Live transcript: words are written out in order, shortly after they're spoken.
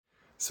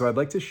So, I'd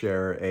like to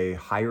share a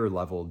higher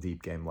level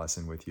deep game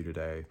lesson with you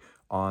today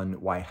on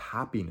why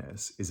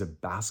happiness is a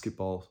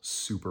basketball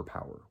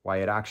superpower,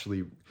 why it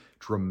actually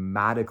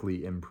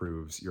dramatically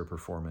improves your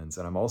performance.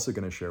 And I'm also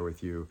going to share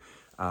with you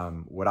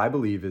what I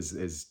believe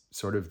is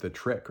sort of the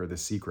trick or the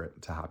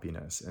secret to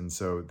happiness. And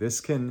so, this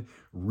can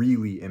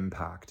really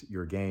impact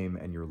your game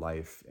and your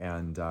life.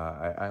 And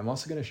I'm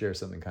also going to share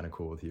something kind of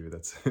cool with you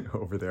that's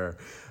over there.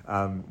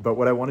 But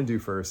what I want to do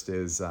first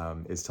is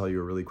tell you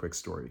a really quick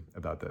story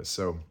about this.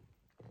 So,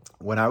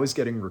 when I was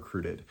getting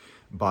recruited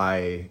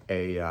by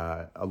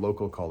a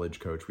local college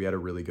coach, we had a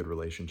really good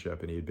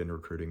relationship, and he had been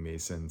recruiting me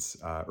since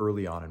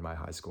early on in my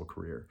high school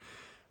career.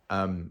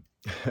 Um,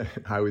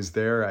 I was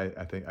there.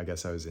 I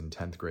guess I was in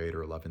 10th grade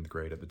or 11th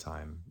grade at the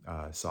time,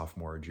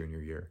 sophomore or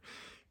junior year,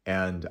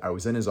 and I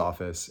was in his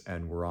office,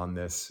 and we're in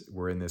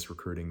this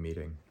recruiting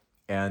meeting,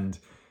 and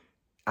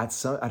at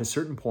a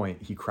certain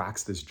point he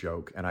cracks this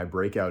joke and I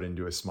break out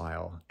into a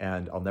smile,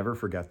 and I'll never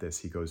forget this.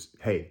 He goes,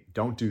 "Hey,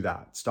 don't do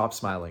that. Stop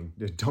smiling.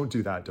 Don't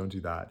do that. Don't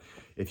do that.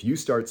 If you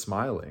start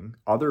smiling,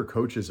 other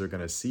coaches are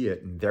going to see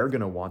it and they're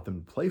going to want them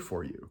to play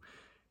for you."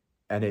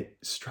 And it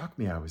struck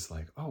me. I was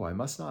like, "Oh, I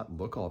must not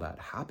look all that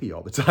happy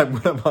all the time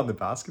when I'm on the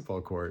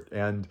basketball court."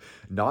 And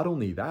not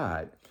only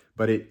that,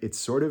 but it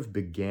sort of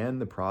began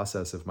the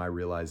process of my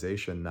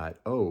realization that,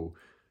 oh,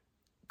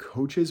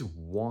 coaches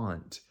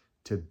want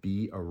to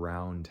be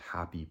around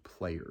happy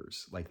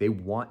players. Like, they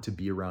want to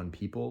be around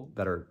people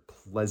that are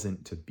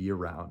pleasant to be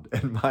around.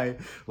 And my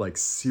like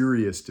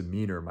serious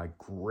demeanor, my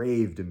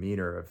grave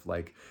demeanor of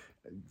like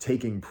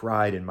taking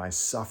pride in my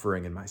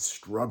suffering and my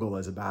struggle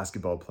as a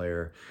basketball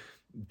player,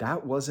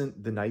 that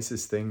wasn't the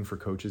nicest thing for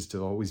coaches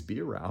to always be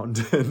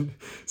around. And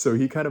so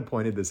he kind of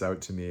pointed this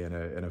out to me in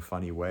a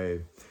funny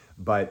way.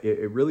 But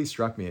it really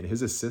struck me. And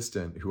his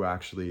assistant, who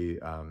actually,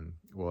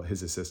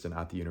 his assistant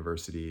at the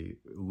university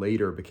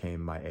later became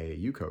my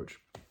AAU coach.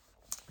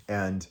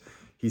 And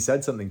he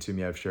said something to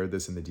me. I've shared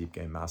this in the Deep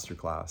Game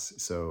Masterclass,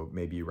 so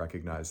maybe you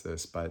recognize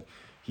this. But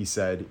he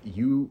said,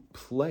 "You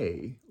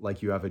play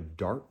like you have a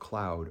dark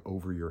cloud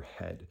over your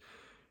head."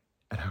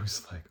 And I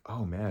was like,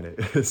 "Oh man,"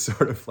 it's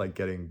sort of like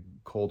getting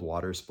cold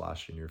water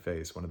splashed in your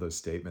face. One of those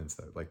statements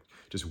that like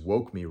just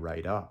woke me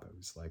right up. I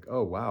was like,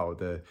 "Oh wow,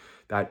 the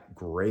that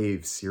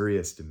grave,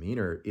 serious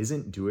demeanor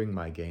isn't doing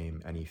my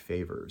game any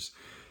favors."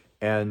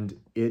 And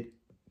it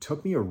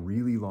took me a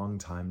really long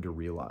time to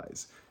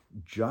realize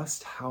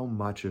just how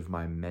much of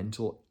my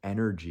mental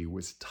energy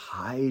was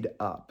tied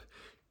up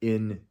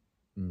in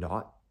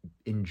not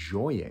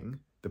enjoying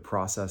the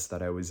process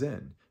that I was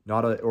in.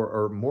 Not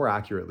or more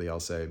accurately, I'll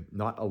say,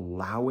 not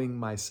allowing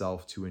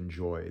myself to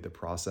enjoy the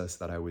process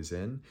that I was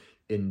in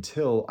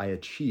until I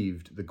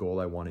achieved the goal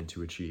I wanted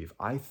to achieve.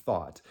 I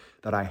thought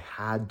that I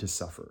had to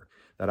suffer,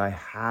 that I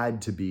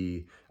had to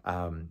be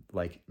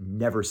like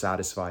never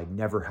satisfied,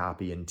 never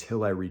happy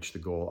until I reached the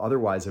goal.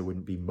 Otherwise, I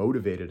wouldn't be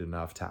motivated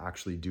enough to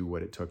actually do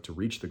what it took to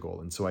reach the goal.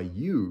 And so I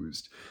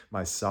used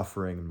my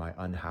suffering and my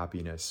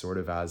unhappiness sort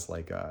of as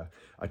like a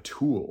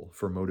tool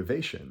for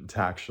motivation to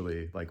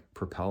actually like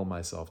propel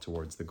myself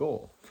towards the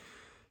goal.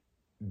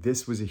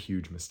 This was a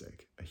huge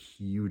mistake, a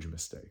huge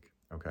mistake.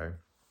 Okay.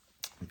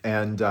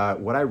 And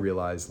what I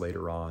realized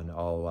later on,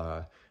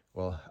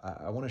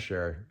 I want to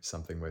share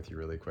something with you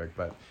really quick,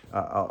 but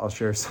I'll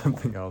share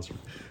something else.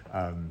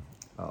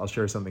 I'll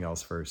share something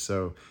else first.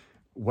 So,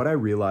 what I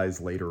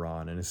realized later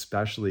on, and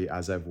especially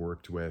as I've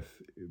worked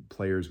with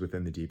players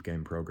within the Deep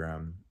Game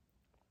program,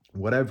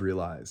 what I've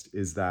realized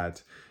is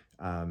that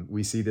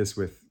we see this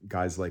with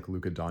guys like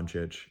Luka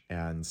Doncic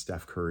and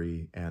Steph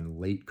Curry and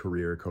late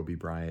career Kobe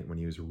Bryant when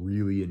he was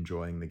really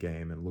enjoying the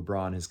game. And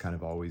LeBron has kind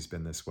of always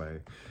been this way.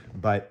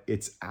 But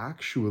it's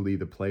actually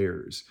the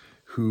players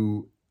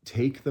who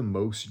take the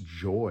most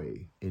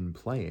joy in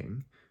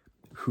playing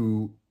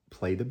who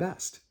play the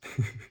best.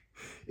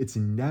 It's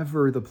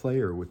never the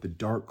player with the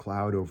dark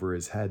cloud over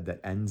his head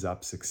that ends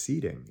up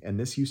succeeding. And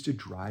this used to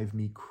drive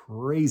me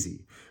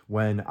crazy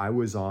when I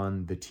was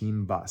on the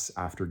team bus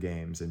after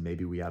games and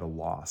maybe we had a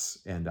loss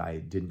and I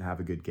didn't have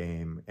a good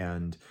game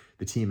and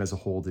the team as a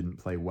whole didn't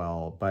play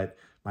well. But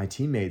my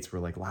teammates were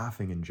like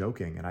laughing and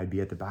joking, and I'd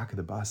be at the back of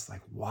the bus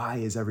like, "Why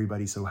is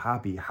everybody so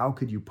happy? How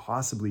could you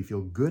possibly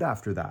feel good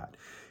after that?"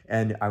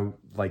 And I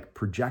like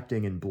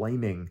projecting and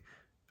blaming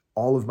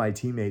all of my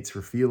teammates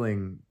for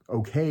feeling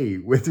okay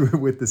with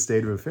with the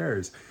state of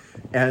affairs.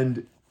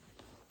 And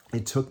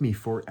it took me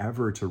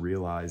forever to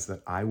realize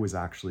that I was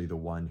actually the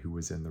one who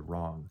was in the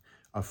wrong.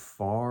 A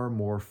far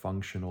more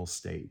functional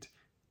state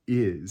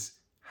is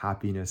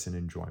happiness and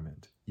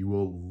enjoyment. You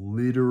will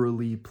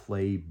literally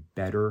play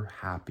better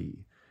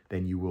happy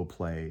than you will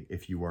play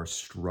if you are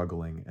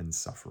struggling and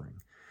suffering.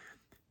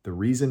 The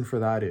reason for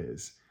that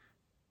is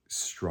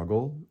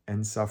struggle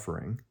and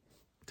suffering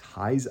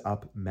ties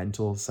up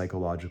mental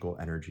psychological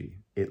energy.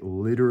 It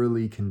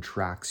literally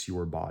contracts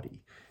your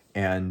body,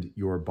 and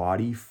your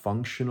body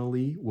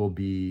functionally will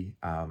be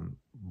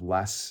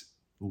less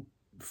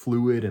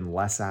fluid and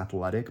less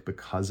athletic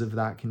because of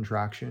that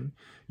contraction.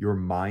 Your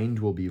mind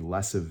will be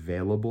less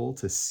available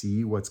to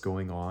see what's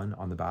going on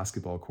the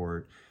basketball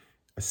court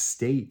a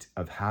state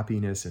of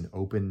happiness and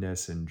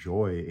openness and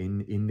joy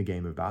in the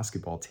game of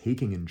basketball,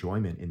 taking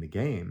enjoyment in the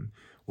game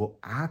will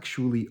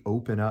actually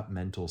open up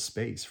mental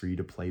space for you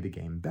to play the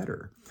game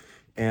better.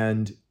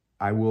 And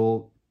I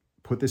will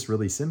put this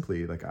really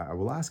simply, like I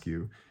will ask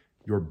you,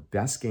 your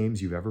best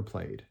games you've ever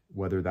played,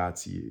 whether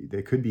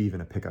they could be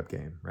even a pickup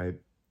game, right?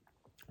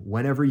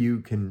 Whenever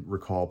you can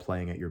recall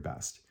playing at your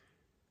best,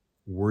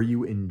 were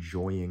you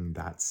enjoying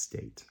that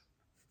state?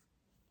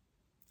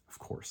 Of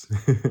course.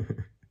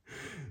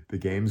 The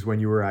games when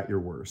you were at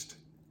your worst,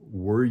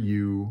 were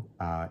you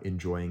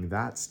enjoying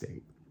that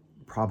state?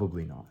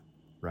 Probably not,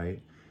 right?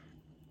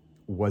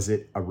 Was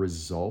it a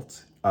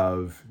result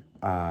of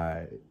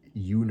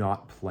you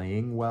not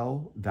playing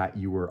well that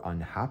you were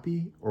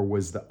unhappy, or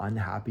was the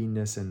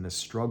unhappiness and the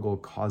struggle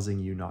causing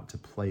you not to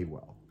play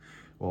well?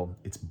 Well,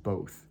 it's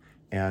both.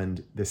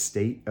 And the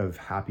state of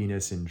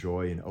happiness and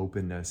joy and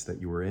openness that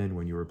you were in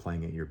when you were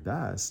playing at your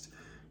best,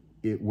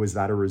 was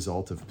that a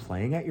result of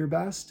playing at your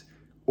best?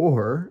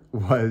 Or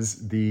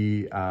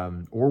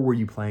or were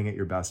you playing at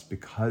your best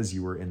because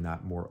you were in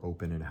that more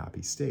open and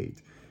happy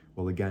state?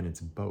 Well, again,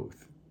 it's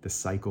both. The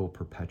cycle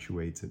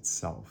perpetuates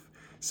itself.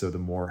 So the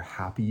more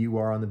happy you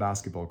are on the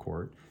basketball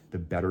court, the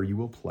better you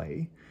will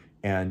play.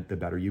 And the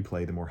better you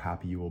play, the more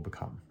happy you will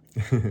become.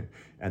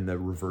 And the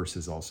reverse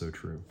is also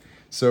true.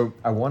 So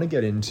I want to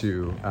get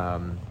into,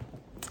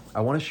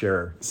 I want to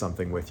share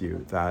something with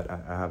you that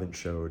I haven't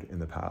showed in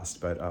the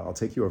past, but I'll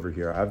take you over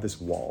here. I have this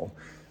wall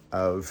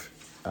of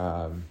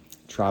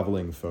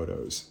traveling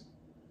photos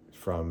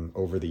from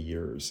over the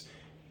years.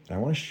 And I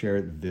want to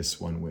share this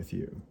one with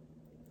you.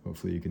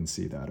 Hopefully you can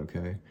see that,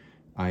 okay?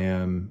 I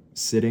am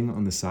sitting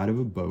on the side of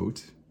a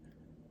boat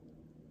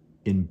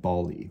in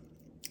Bali.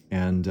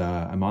 And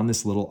I'm on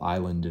this little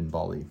island in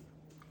Bali.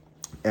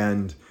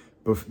 And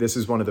this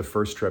is one of the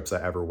first trips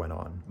I ever went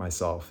on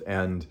myself.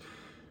 And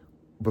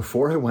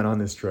before I went on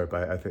this trip,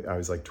 I think I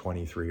was like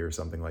 23 or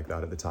something like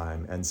that at the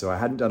time. And so I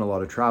hadn't done a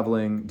lot of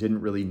traveling,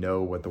 didn't really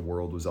know what the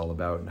world was all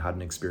about, and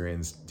hadn't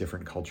experienced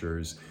different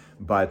cultures.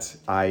 But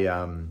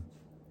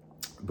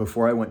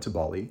before I went to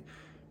Bali,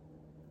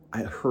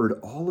 I heard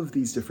all of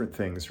these different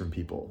things from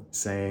people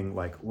saying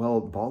like, well,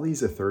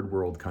 Bali's a third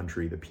world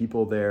country. The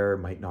people there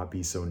might not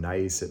be so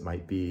nice. It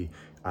might be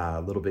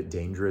a little bit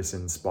dangerous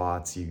in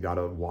spots. You got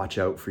to watch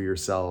out for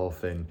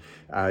yourself. And,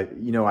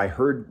 I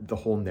heard the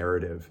whole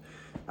narrative.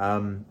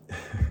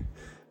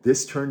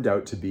 This turned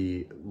out to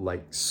be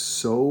like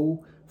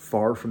so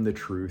far from the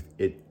truth.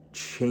 It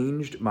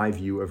changed my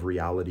view of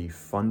reality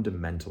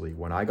fundamentally.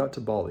 When I got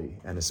to Bali,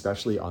 and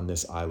especially on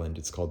this island,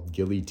 it's called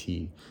Gili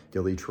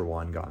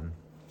Trawangan.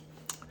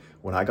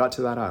 When I got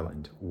to that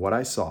island, what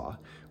I saw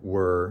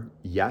were,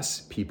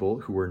 yes, people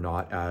who were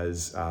not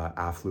as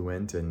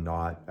affluent and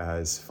not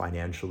as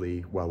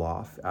financially well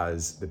off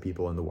as the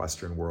people in the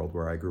Western world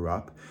where I grew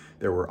up.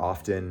 There were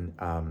often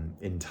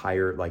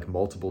entire, like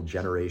multiple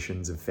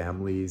generations of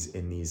families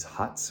in these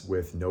huts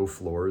with no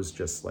floors,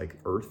 just like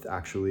earth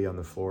actually on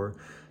the floor.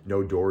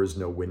 No doors,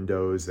 no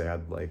windows. They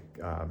had like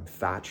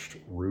thatched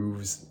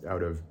roofs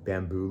out of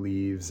bamboo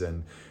leaves,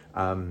 and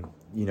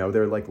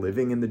they're like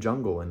living in the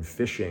jungle and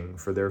fishing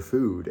for their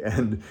food.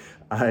 And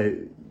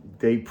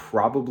they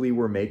probably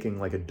were making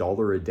like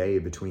 $1 a day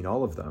between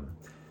all of them.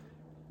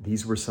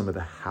 These were some of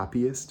the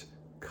happiest,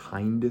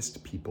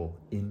 kindest people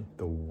in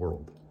the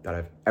world that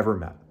I've ever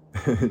met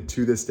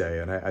to this day.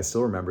 And I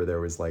still remember there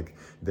was like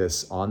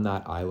this on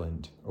that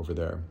island over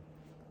there.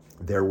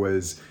 There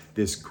was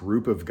this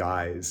group of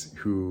guys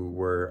who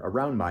were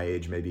around my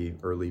age, maybe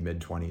early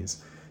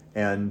mid-20s.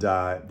 And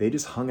they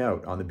just hung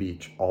out on the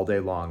beach all day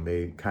long.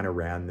 They kind of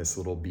ran this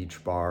little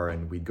beach bar,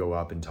 and we'd go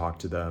up and talk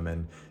to them,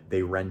 and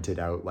they rented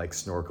out like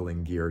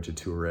snorkeling gear to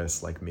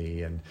tourists like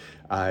me. And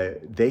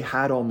they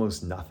had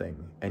almost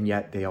nothing, and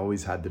yet they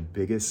always had the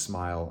biggest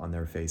smile on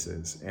their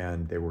faces,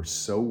 and they were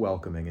so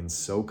welcoming and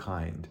so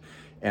kind.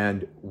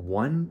 And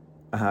one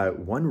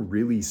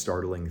really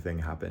startling thing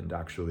happened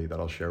actually that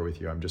I'll share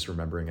with you. I'm just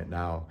remembering it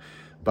now.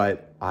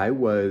 But I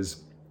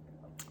was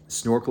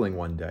snorkeling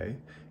one day,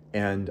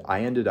 and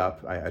I ended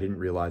up, I didn't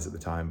realize at the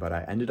time, but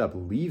I ended up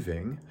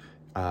leaving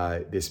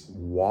this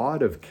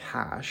wad of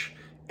cash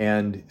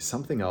and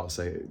something else,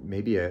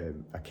 maybe a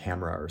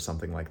camera or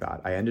something like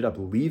that. I ended up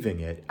leaving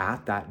it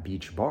at that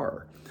beach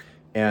bar,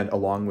 and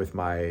along with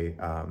my,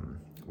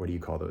 what do you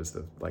call those?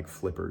 The like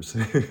flippers.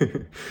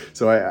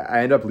 So I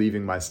ended up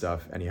leaving my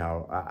stuff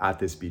anyhow at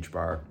this beach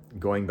bar,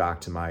 going back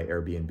to my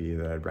Airbnb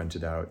that I'd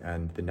rented out.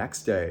 And the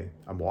next day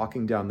I'm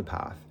walking down the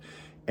path,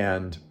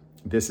 and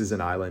this is an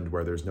island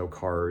where there's no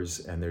cars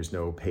and there's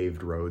no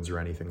paved roads or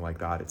anything like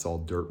that. It's all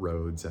dirt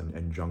roads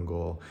and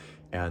jungle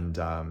and,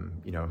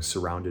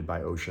 surrounded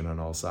by ocean on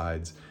all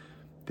sides.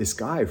 This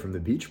guy from the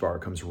beach bar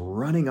comes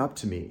running up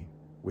to me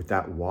with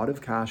that wad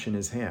of cash in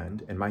his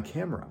hand and my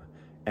camera.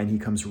 And he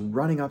comes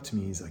running up to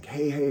me. He's like,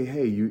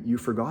 hey, you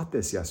forgot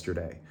this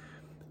yesterday.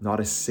 Not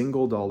a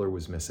single dollar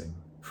was missing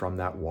from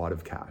that wad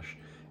of cash.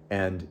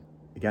 And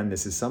again,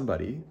 this is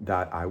somebody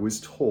that I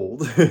was told,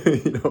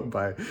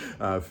 by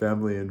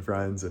family and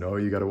friends, and oh,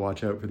 you got to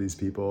watch out for these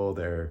people.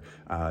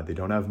 They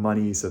don't have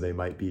money, so they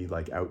might be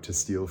like out to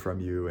steal from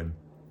you. And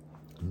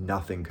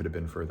nothing could have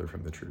been further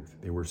from the truth.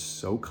 They were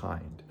so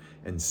kind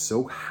and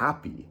so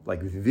happy,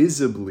 like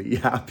visibly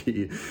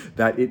happy,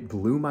 that it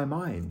blew my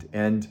mind.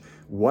 And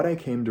what I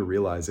came to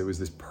realize, it was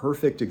this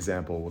perfect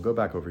example. We'll go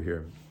back over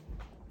here.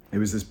 It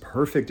was this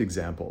perfect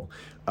example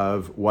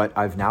of what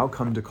I've now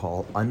come to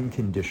call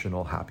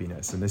unconditional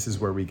happiness. And this is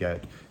where we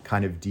get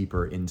kind of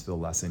deeper into the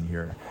lesson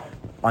here.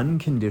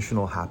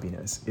 Unconditional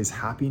happiness is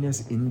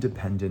happiness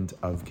independent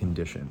of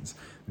conditions.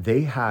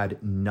 They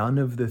had none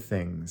of the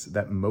things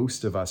that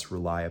most of us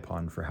rely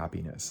upon for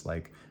happiness,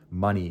 like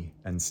money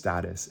and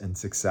status and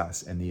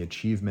success and the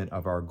achievement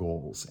of our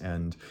goals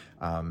and,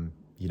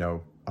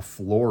 a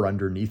floor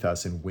underneath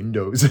us and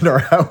windows in our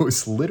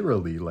house,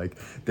 literally, like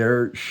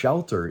their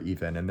shelter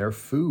even and their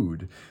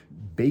food.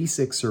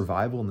 Basic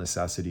survival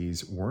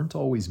necessities weren't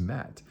always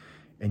met.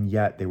 And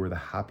yet they were the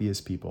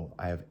happiest people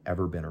I have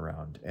ever been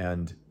around.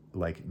 And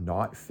like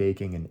not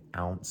faking an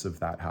ounce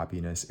of that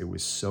happiness. It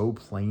was so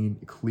plain,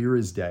 clear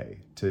as day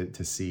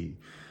to see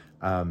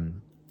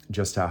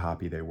just how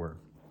happy they were.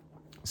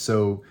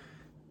 So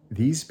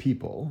these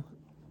people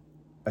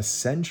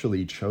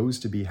essentially chose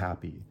to be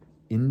happy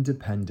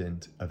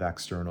independent of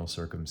external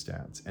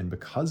circumstance. And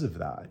because of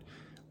that,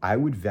 I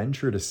would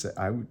venture to say,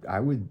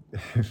 I would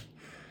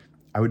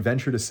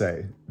venture to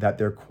say that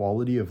their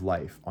quality of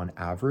life on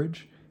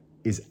average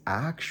is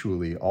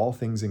actually, all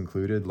things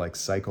included, like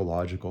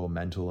psychological,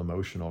 mental,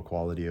 emotional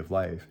quality of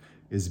life,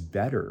 is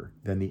better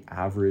than the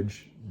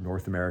average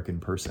North American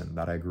person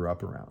that I grew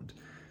up around.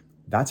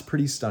 That's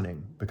pretty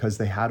stunning because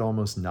they had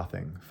almost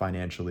nothing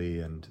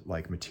financially and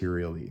like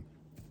materially.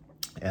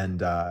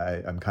 And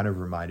I'm kind of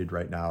reminded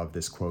right now of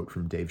this quote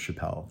from Dave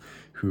Chappelle,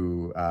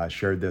 who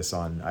shared this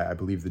on, I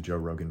believe, the Joe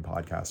Rogan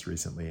podcast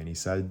recently. And he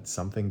said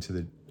something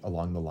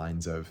along the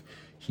lines of,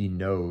 he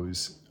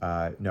knows,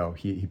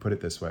 he put it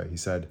this way. He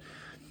said,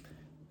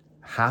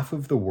 half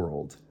of the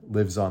world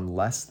lives on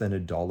less than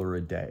 $1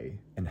 a day,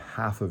 and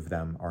half of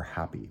them are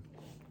happy.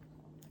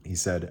 He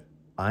said,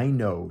 I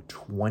know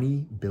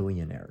 20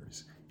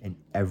 billionaires, and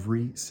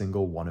every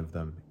single one of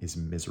them is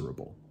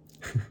miserable.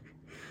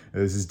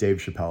 This is Dave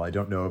Chappelle. I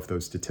don't know if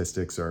those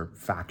statistics are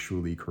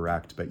factually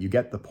correct, but you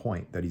get the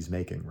point that he's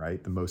making,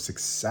 right? The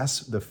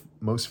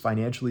most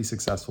financially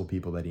successful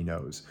people that he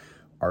knows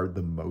are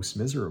the most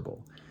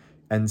miserable.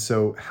 And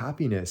so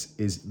happiness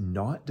is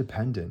not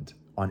dependent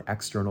on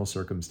external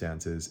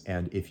circumstances.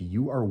 And if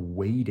you are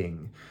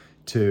waiting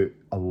to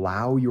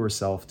allow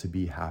yourself to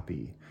be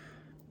happy,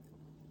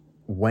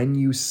 when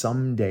you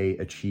someday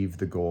achieve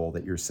the goal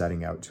that you're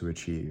setting out to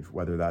achieve,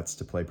 whether that's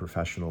to play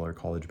professional or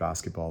college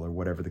basketball or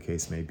whatever the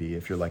case may be,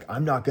 if you're like,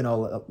 I'm not going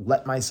to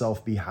let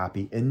myself be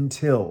happy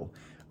until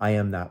I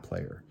am that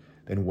player,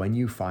 then when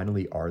you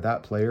finally are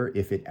that player,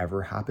 if it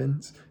ever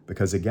happens,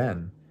 because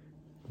again,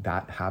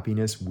 that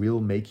happiness will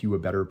make you a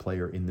better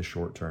player in the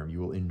short term. You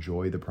will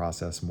enjoy the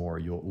process more.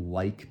 You'll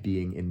like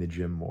being in the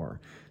gym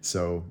more.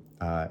 So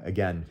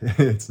again,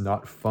 it's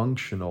not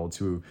functional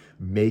to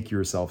make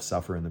yourself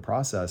suffer in the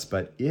process.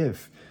 But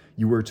if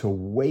you were to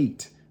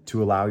wait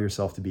to allow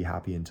yourself to be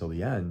happy until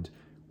the end,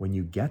 when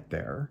you get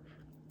there,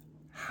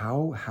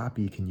 how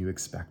happy can you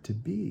expect to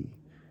be?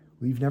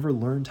 We've never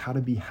learned how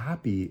to be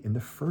happy in the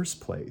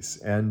first place.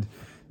 And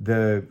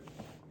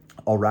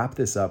I'll wrap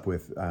this up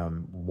with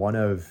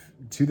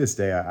to this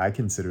day, I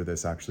consider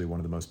this actually one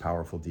of the most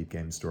powerful deep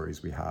game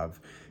stories we have.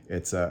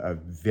 It's a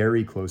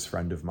very close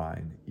friend of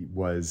mine. He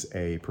was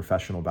a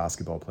professional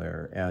basketball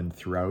player, and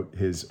throughout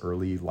his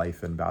early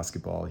life in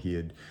basketball, he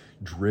had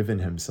driven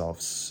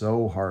himself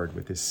so hard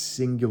with his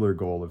singular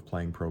goal of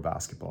playing pro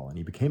basketball, and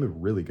he became a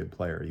really good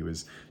player. He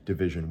was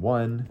Division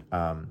One,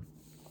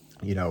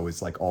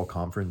 was like all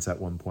conference at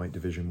one point,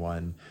 Division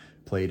One,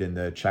 played in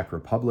the Czech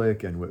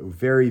Republic, and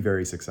very,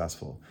 very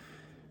successful.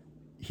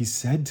 He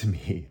said to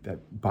me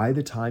that by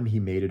the time he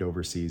made it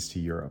overseas to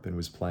Europe and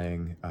was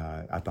playing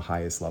at the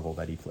highest level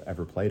that he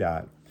ever played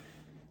at,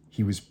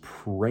 he was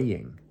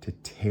praying to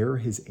tear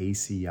his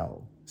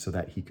ACL so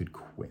that he could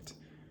quit.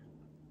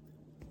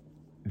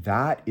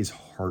 That is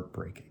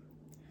heartbreaking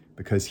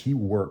because he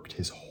worked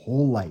his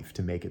whole life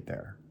to make it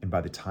there. And by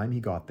the time he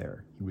got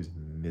there, he was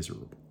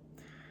miserable.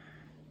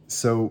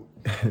 So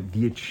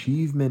the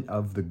achievement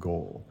of the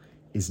goal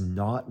is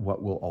not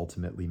what will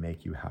ultimately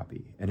make you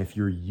happy. And if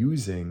you're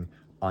using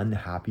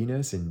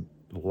unhappiness and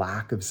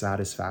lack of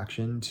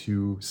satisfaction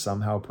to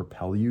somehow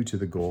propel you to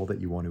the goal that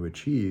you want to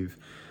achieve,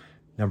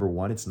 number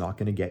one, it's not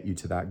going to get you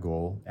to that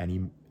goal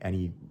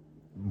any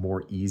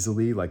more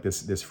easily. Like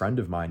this friend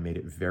of mine made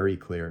it very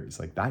clear. He's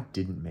like, that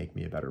didn't make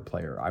me a better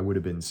player. I would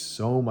have been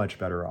so much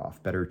better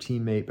off, better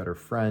teammate, better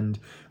friend.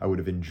 I would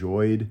have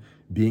enjoyed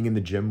being in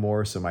the gym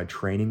more, so my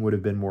training would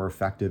have been more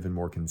effective and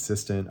more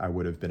consistent. I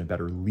would have been a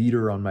better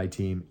leader on my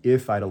team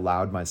if I'd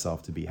allowed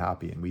myself to be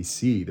happy. And we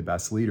see the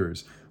best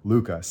leaders,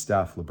 Luka,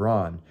 Steph,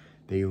 LeBron,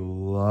 they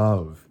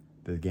love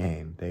the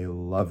game. They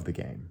love the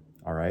game.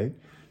 All right.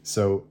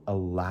 So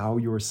allow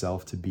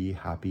yourself to be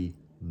happy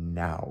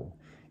now,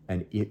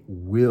 and it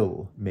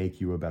will make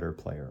you a better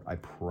player. I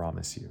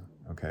promise you.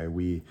 Okay.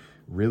 We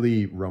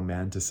really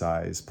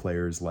romanticize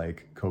players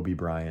like Kobe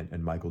Bryant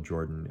and Michael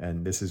Jordan.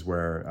 And this is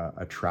where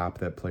a trap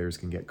that players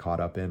can get caught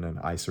up in, and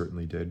I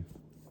certainly did.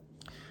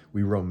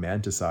 We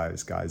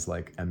romanticize guys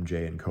like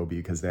MJ and Kobe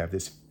because they have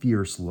this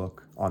fierce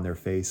look on their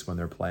face when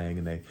they're playing,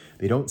 and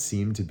they don't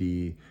seem to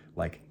be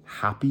like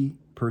happy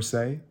per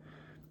se.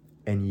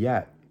 And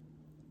yet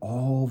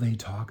all they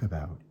talk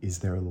about is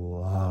their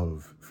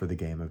love for the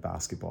game of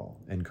basketball.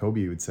 And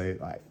Kobe would say,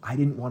 I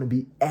didn't want to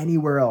be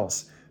anywhere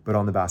else but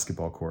on the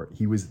basketball court.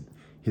 He was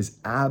his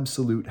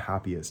absolute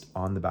happiest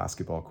on the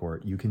basketball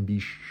court. You can be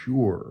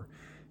sure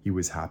he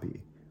was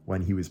happy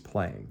when he was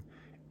playing.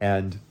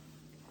 And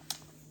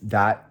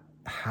that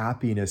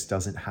happiness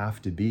doesn't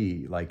have to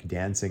be like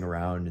dancing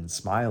around and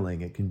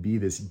smiling. It can be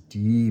this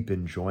deep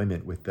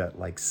enjoyment with that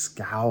like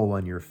scowl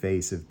on your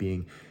face of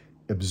being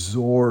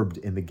absorbed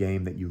in the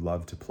game that you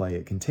love to play.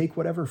 It can take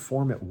whatever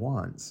form it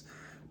wants,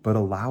 but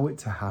allow it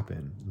to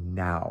happen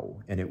now,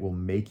 and it will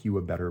make you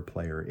a better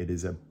player. It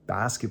is a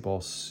basketball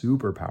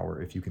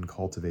superpower if you can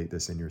cultivate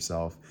this in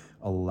yourself.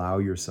 Allow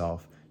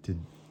yourself to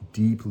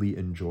deeply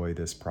enjoy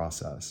this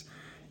process.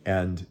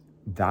 And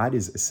that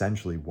is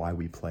essentially why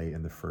we play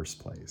in the first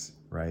place,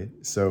 right?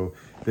 So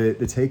the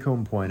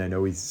take-home point, I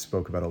know we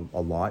spoke about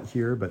a lot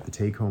here, but the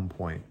take-home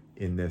point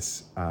in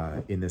this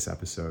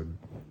episode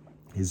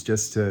is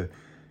just to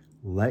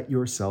let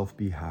yourself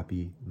be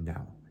happy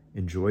now.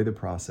 Enjoy the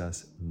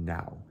process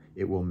now.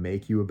 It will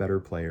make you a better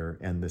player,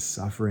 and the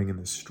suffering and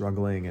the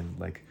struggling and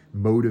like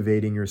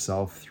motivating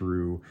yourself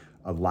through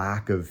a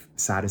lack of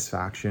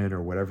satisfaction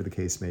or whatever the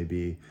case may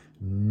be,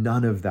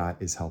 none of that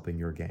is helping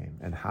your game.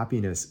 And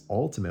happiness,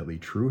 ultimately,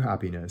 true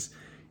happiness,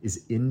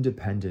 is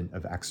independent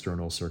of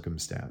external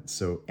circumstance.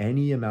 So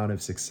any amount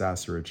of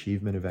success or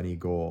achievement of any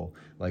goal,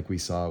 like we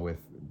saw with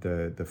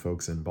the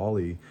folks in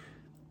Bali,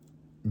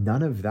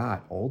 none of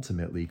that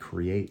ultimately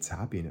creates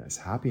happiness.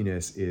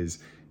 Happiness is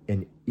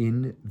an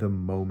in the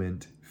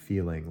moment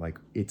feeling, like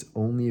it's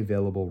only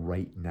available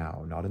right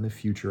now, not in the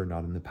future,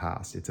 not in the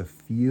past. It's a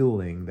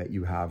feeling that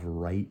you have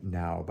right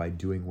now by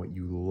doing what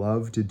you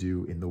love to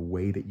do in the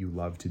way that you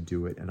love to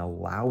do it, and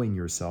allowing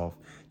yourself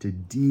to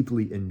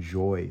deeply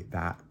enjoy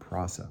that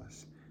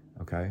process.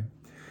 Okay.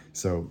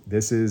 So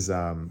this is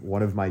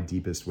one of my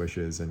deepest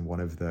wishes, and one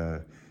of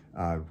the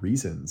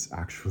reasons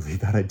actually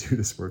that I do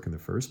this work in the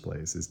first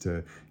place, is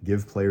to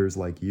give players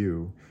like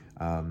you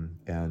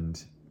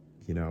and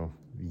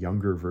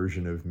younger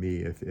version of me,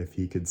 if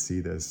he could see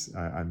this,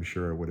 I'm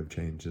sure it would have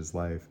changed his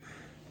life,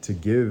 to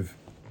give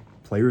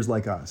players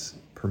like us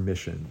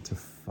permission to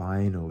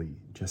finally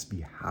just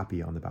be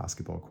happy on the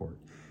basketball court.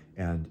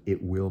 And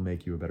it will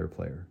make you a better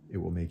player. It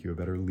will make you a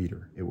better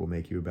leader. It will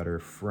make you a better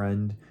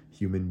friend,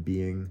 human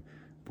being,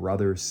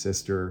 brother,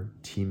 sister,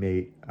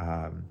 teammate,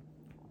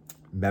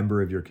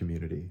 member of your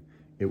community.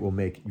 It will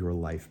make your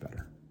life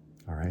better.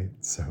 All right.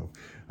 So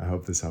I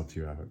hope this helped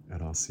you out,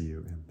 and I'll see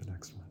you in the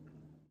next one.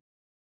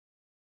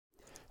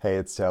 Hey,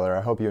 it's Taylor.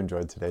 I hope you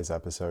enjoyed today's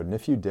episode. And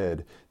if you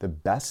did, the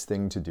best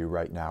thing to do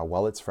right now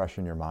while it's fresh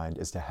in your mind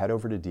is to head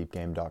over to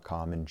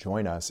deepgame.com and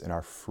join us in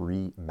our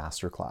free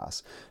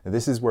masterclass. Now,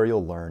 this is where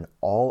you'll learn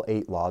all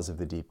 8 laws of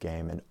the deep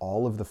game and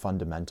all of the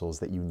fundamentals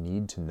that you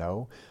need to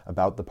know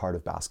about the part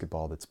of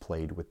basketball that's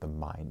played with the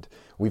mind.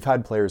 We've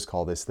had players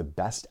call this the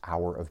best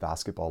hour of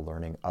basketball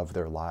learning of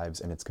their lives,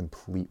 and it's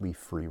completely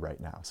free right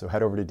now. So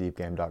head over to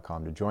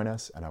deepgame.com to join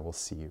us, and I will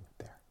see you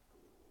there.